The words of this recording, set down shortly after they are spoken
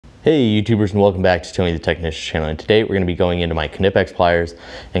Hey YouTubers, and welcome back to Tony the Technician channel, and today we're going to be going into my Knipex pliers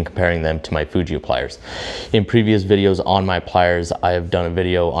and comparing them to my Fujiya pliers. In previous videos on my pliers, I have done a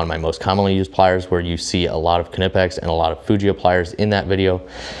video on my most commonly used pliers where you see a lot of Knipex and a lot of Fujiya pliers in that video.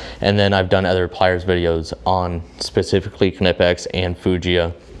 And then I've done other pliers videos on specifically Knipex and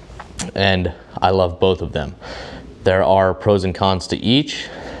Fujiya, and I love both of them. There are pros and cons to each.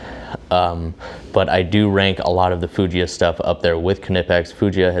 But I do rank a lot of the Fujiya stuff up there with Knipex.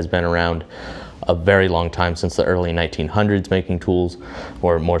 Fujiya has been around a very long time, since the early 1900s, making tools,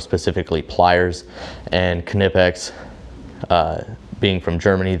 or more specifically pliers. And Knipex, being from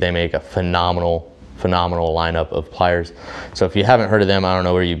Germany, they make a phenomenal lineup of pliers. So if you haven't heard of them, I don't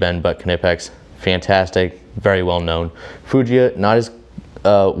know where you've been, but Knipex, fantastic, very well known. Fujiya, not as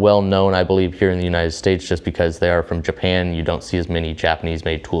well known, I believe, here in the United States, just because they are from Japan. You don't see as many Japanese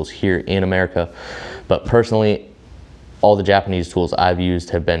made tools here in America. But personally, all the Japanese tools I've used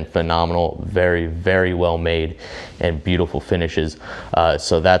have been phenomenal, very well made, and beautiful finishes.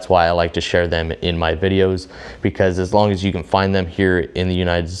 So that's why I like to share them in my videos, because as long as you can find them here in the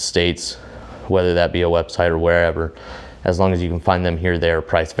United States, whether that be a website or wherever, as long as you can find them here, they are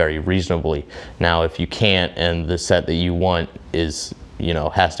priced very reasonably. Now, if you can't, and the set that you want is,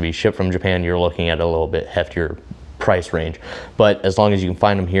 has to be shipped from Japan, you're looking at a little bit heftier price range. But as long as you can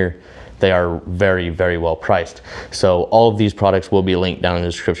find them here, they are very well priced. So all of these products will be linked down in the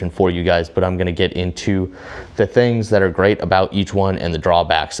description for you guys, but I'm gonna get into the things that are great about each one and the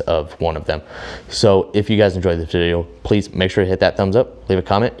drawbacks of one of them. So if you guys enjoyed this video, please make sure to hit that thumbs up, leave a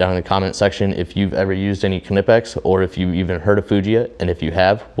comment down in the comment section if you've ever used any Knipex, or if you even heard of Fujiya, and if you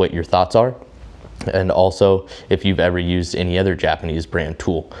have, what your thoughts are. And also if you've ever used any other Japanese brand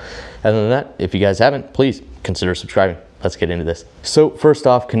tool. Other than that, if you guys haven't, please consider subscribing. Let's get into this. So first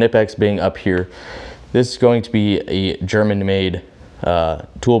off, Knipex being up here, this is going to be a German made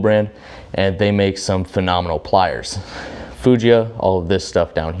tool brand, and they make some phenomenal pliers. Fujiya, all of this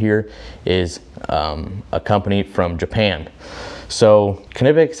stuff down here, is a company from Japan. So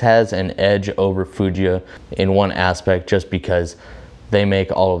Knipex has an edge over Fujiya in one aspect, just because they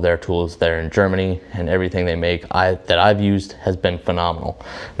make all of their tools there in Germany, and everything they make that I've used has been phenomenal.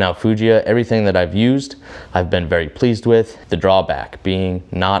 Now Fujiya, everything that I've used, I've been very pleased with. The drawback being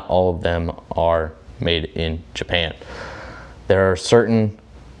not all of them are made in Japan. There are certain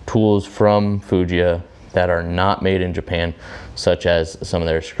tools from Fujiya that are not made in Japan, such as some of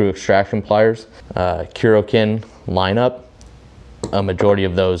their screw extraction pliers, Kurokin lineup. A majority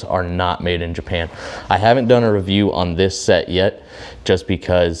of those are not made in Japan. I haven't done a review on this set yet, just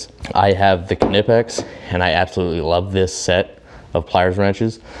because I have the Knipex and I absolutely love this set of pliers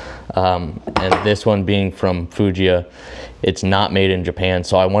wrenches. And this one being from Fujiya, it's not made in Japan,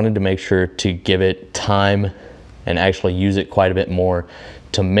 so I wanted to make sure to give it time and actually use it quite a bit more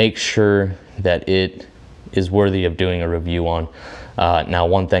to make sure that it is worthy of doing a review on. Now,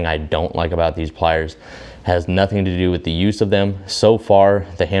 one thing I don't like about these pliers has nothing to do with the use of them. So far,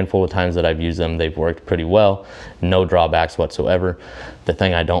 the handful of times that I've used them, they've worked pretty well. No drawbacks whatsoever. The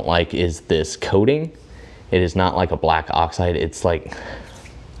thing I don't like is this coating. It is not like a black oxide. It's like,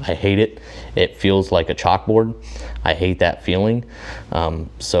 I hate it. It feels like a chalkboard. I hate that feeling.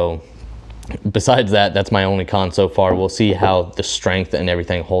 So besides that, that's my only con so far. We'll see how the strength and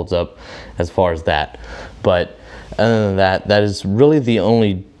everything holds up as far as that. But other than that, that is really the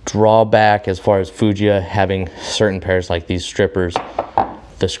only drawback as far as Fujiya having certain pairs like these strippers,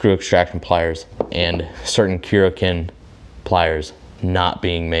 the screw extraction pliers, and certain Kurokin pliers not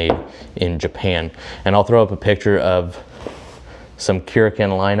being made in Japan. And I'll throw up a picture of some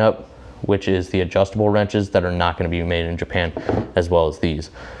Kurokin lineup, which is the adjustable wrenches that are not going to be made in Japan, as well as these.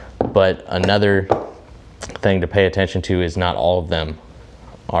 But another thing to pay attention to is not all of them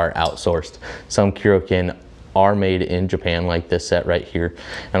are outsourced. Some Kurokin are made in Japan, like this set right here,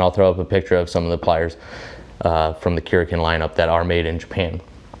 and I'll throw up a picture of some of the pliers from the Kurokin lineup that are made in Japan.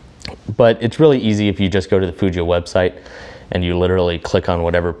 But it's really easy if you just go to the Fujiya website and you literally click on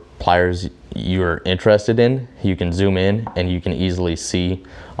whatever pliers you're interested in. You can zoom in and you can easily see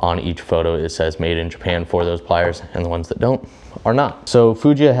on each photo it says made in Japan for those pliers, and the ones that don't are not. So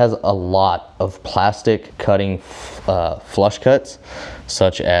Fujiya has a lot of plastic cutting flush cuts,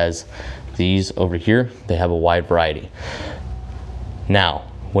 such as these over here. They have a wide variety.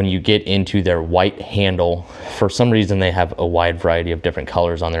 Now, when you get into their white handle, for some reason they have a wide variety of different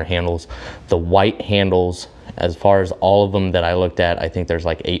colors on their handles. The white handles, as far as all of them that I looked at, I think there's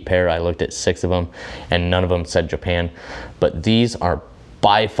like 8 pair. I looked at 6 of them and none of them said Japan. But these are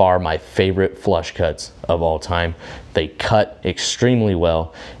by far my favorite flush cuts of all time. They cut extremely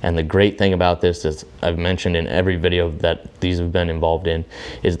well, and the great thing about this is, I've mentioned in every video that these have been involved in,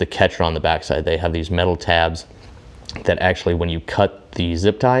 is the catcher on the backside. They have these metal tabs that actually, when you cut the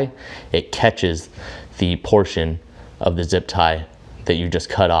zip tie, it catches the portion of the zip tie that you just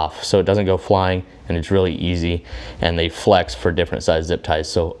cut off, so it doesn't go flying, and it's really easy, and they flex for different size zip ties.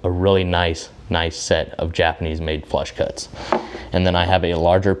 So a really nice set of Japanese made flush cuts. And then I have a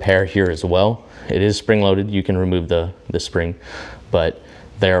larger pair here as well. It is spring loaded. You can remove the spring, but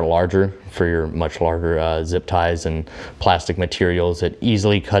they're larger for your much larger zip ties and plastic materials. It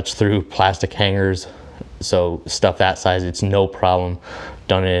easily cuts through plastic hangers, so stuff that size, it's no problem.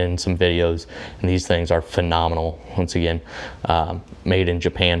 Done it in some videos, and these things are phenomenal. Once again, made in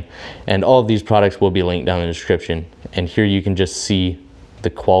Japan, and all of these products will be linked down in the description. And here you can just see the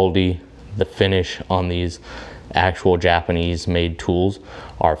quality, the finish on these actual Japanese made tools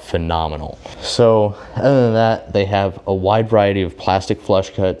are phenomenal. So other than that, they have a wide variety of plastic flush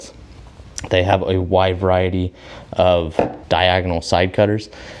cuts. They have a wide variety of diagonal side cutters.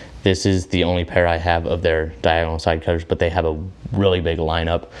 This is the only pair I have of their diagonal side cutters, but they have a really big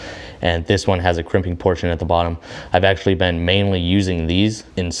lineup. And this one has a crimping portion at the bottom. I've actually been mainly using these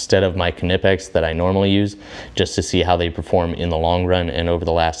instead of my Knipex that I normally use, just to see how they perform in the long run. And over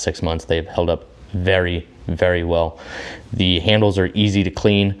the last 6 months, they've held up very well. The handles are easy to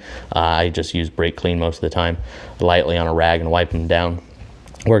clean. I just use brake clean most of the time, lightly on a rag and wipe them down.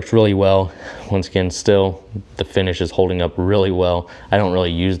 Works really well. Once again, still the finish is holding up really well. I don't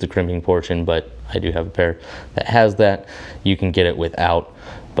really use the crimping portion, but I do have a pair that has that. You can get it without,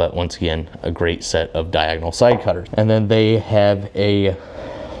 but once again, a great set of diagonal side cutters. And then they have a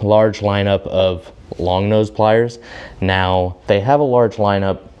large lineup of long nose pliers. Now they have a large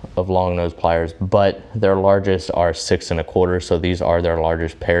lineup of long nose pliers, but their largest are 6 1/4, so these are their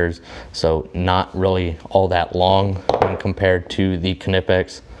largest pairs, so not really all that long when compared to the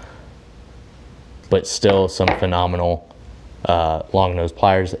Knipex, but still some phenomenal long nose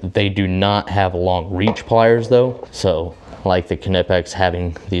pliers. They do not have long reach pliers though, so like the Knipex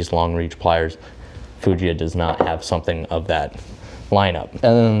having these long reach pliers, Fujiya does not have something of that lineup.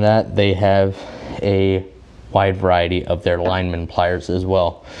 Other than that, they have a wide variety of their lineman pliers as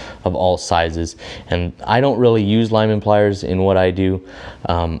well, of all sizes. And I don't really use lineman pliers in what I do.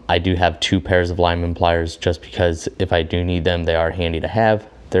 I do have 2 pairs of lineman pliers just because if I do need them, they are handy to have.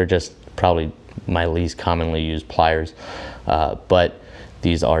 They're just probably my least commonly used pliers, but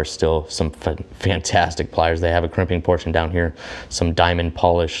these are still some fantastic pliers. They have a crimping portion down here, some diamond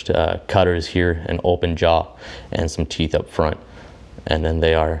polished cutters here, an open jaw, and some teeth up front. And then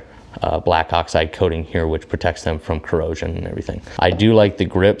they are black oxide coating here, which protects them from corrosion and everything. I do like the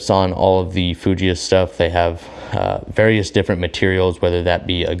grips on all of the Fujiya stuff. They have various different materials, whether that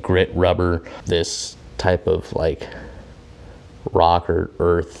be a grit rubber, this type of like rock or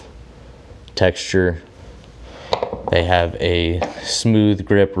earth texture. They have a smooth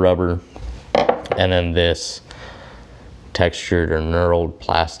grip rubber, and then this textured or knurled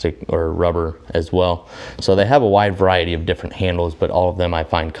plastic or rubber as well. So they have a wide variety of different handles, but all of them I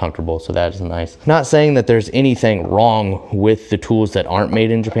find comfortable, so that is nice. Not saying that there's anything wrong with the tools that aren't made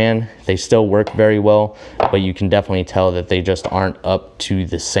in Japan. They still work very well, but you can definitely tell that they just aren't up to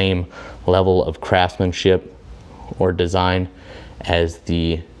the same level of craftsmanship or design as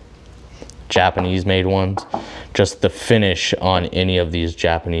the Japanese made ones. Just the finish on any of these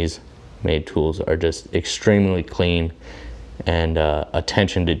Japanese made tools are just extremely clean, and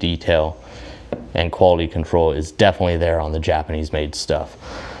attention to detail and quality control is definitely there on the Japanese made stuff.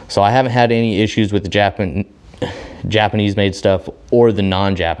 So I haven't had any issues with the Japanese made stuff or the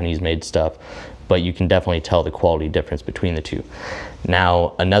non-Japanese made stuff, but you can definitely tell the quality difference between the two.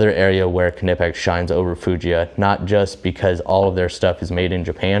 Now, another area where Knipex shines over Fujiya, not just because all of their stuff is made in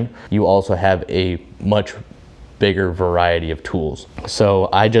Japan, you also have a much bigger variety of tools. So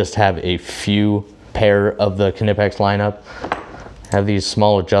I just have a few pair of the Knipex lineup. I have these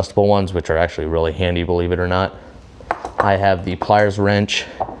small adjustable ones, which are actually really handy, believe it or not. I have the Pliers wrench,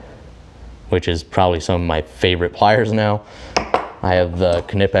 which is probably some of my favorite pliers now. I have the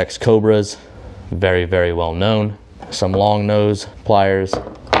Knipex Cobras, very well known. Some long nose pliers,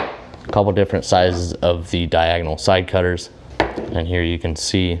 a couple different sizes of the diagonal side cutters, and here you can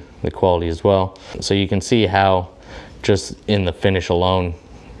see the quality as well. So you can see how just in the finish alone,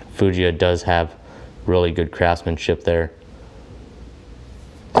 Fujiya does have really good craftsmanship there.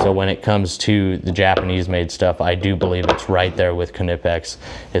 So when it comes to the Japanese made stuff, I do believe it's right there with Knipex.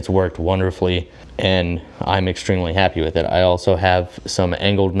 It's worked wonderfully, and I'm extremely happy with it. I also have some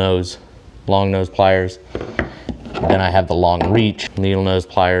angled nose, long nose pliers, Then I have the long reach needle nose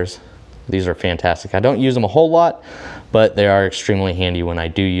pliers. These are fantastic. I don't use them a whole lot, but they are extremely handy when I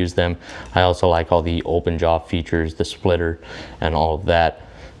do use them. I also like all the open jaw features, the splitter and all of that.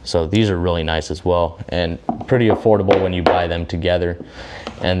 So these are really nice as well and pretty affordable when you buy them together.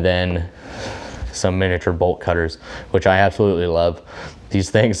 And then some miniature bolt cutters, which I absolutely love. These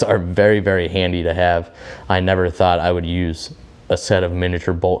things are very, very handy to have. I never thought I would use a set of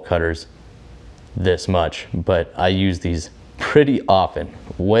miniature bolt cutters this much, but I use these pretty often,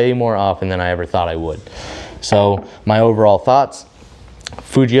 way more often than I ever thought I would. So my overall thoughts: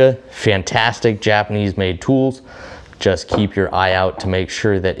 Fujiya, fantastic Japanese made tools. Just keep your eye out to make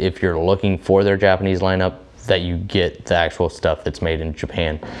sure that if you're looking for their Japanese lineup, that you get the actual stuff that's made in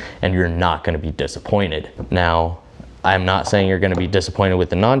Japan, and you're not going to be disappointed. Now, I'm not saying you're going to be disappointed with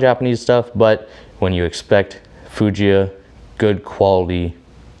the non-Japanese stuff, but when you expect Fujiya good quality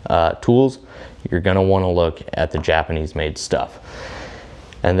tools, you're going to want to look at the Japanese made stuff.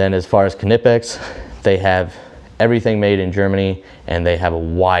 And then as far as Knipex, they have everything made in Germany, and they have a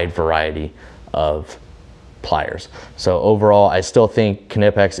wide variety of pliers. So overall, I still think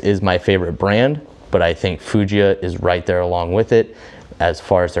Knipex is my favorite brand, but I think Fujiya is right there along with it as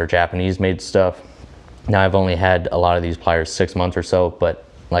far as their Japanese made stuff. Now, I've only had a lot of these pliers 6 months or so, but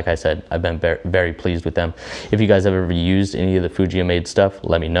like I said, I've been very, very pleased with them. If you guys have ever used any of the Fujiya made stuff,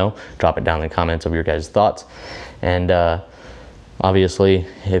 let me know. Drop it down in the comments of your guys' thoughts. And obviously,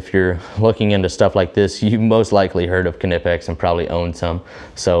 if you're looking into stuff like this, you most likely heard of Knipex and probably own some.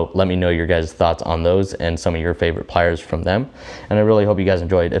 So let me know your guys' thoughts on those and some of your favorite pliers from them. And I really hope you guys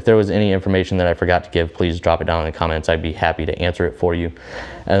enjoyed. If there was any information that I forgot to give, please drop it down in the comments. I'd be happy to answer it for you.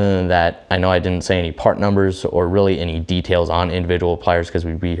 Other than that, I know I didn't say any part numbers or really any details on individual pliers because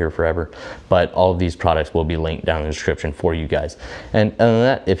we'd be here forever, but all of these products will be linked down in the description for you guys. And other than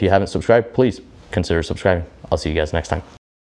that, if you haven't subscribed, please consider subscribing. I'll see you guys next time.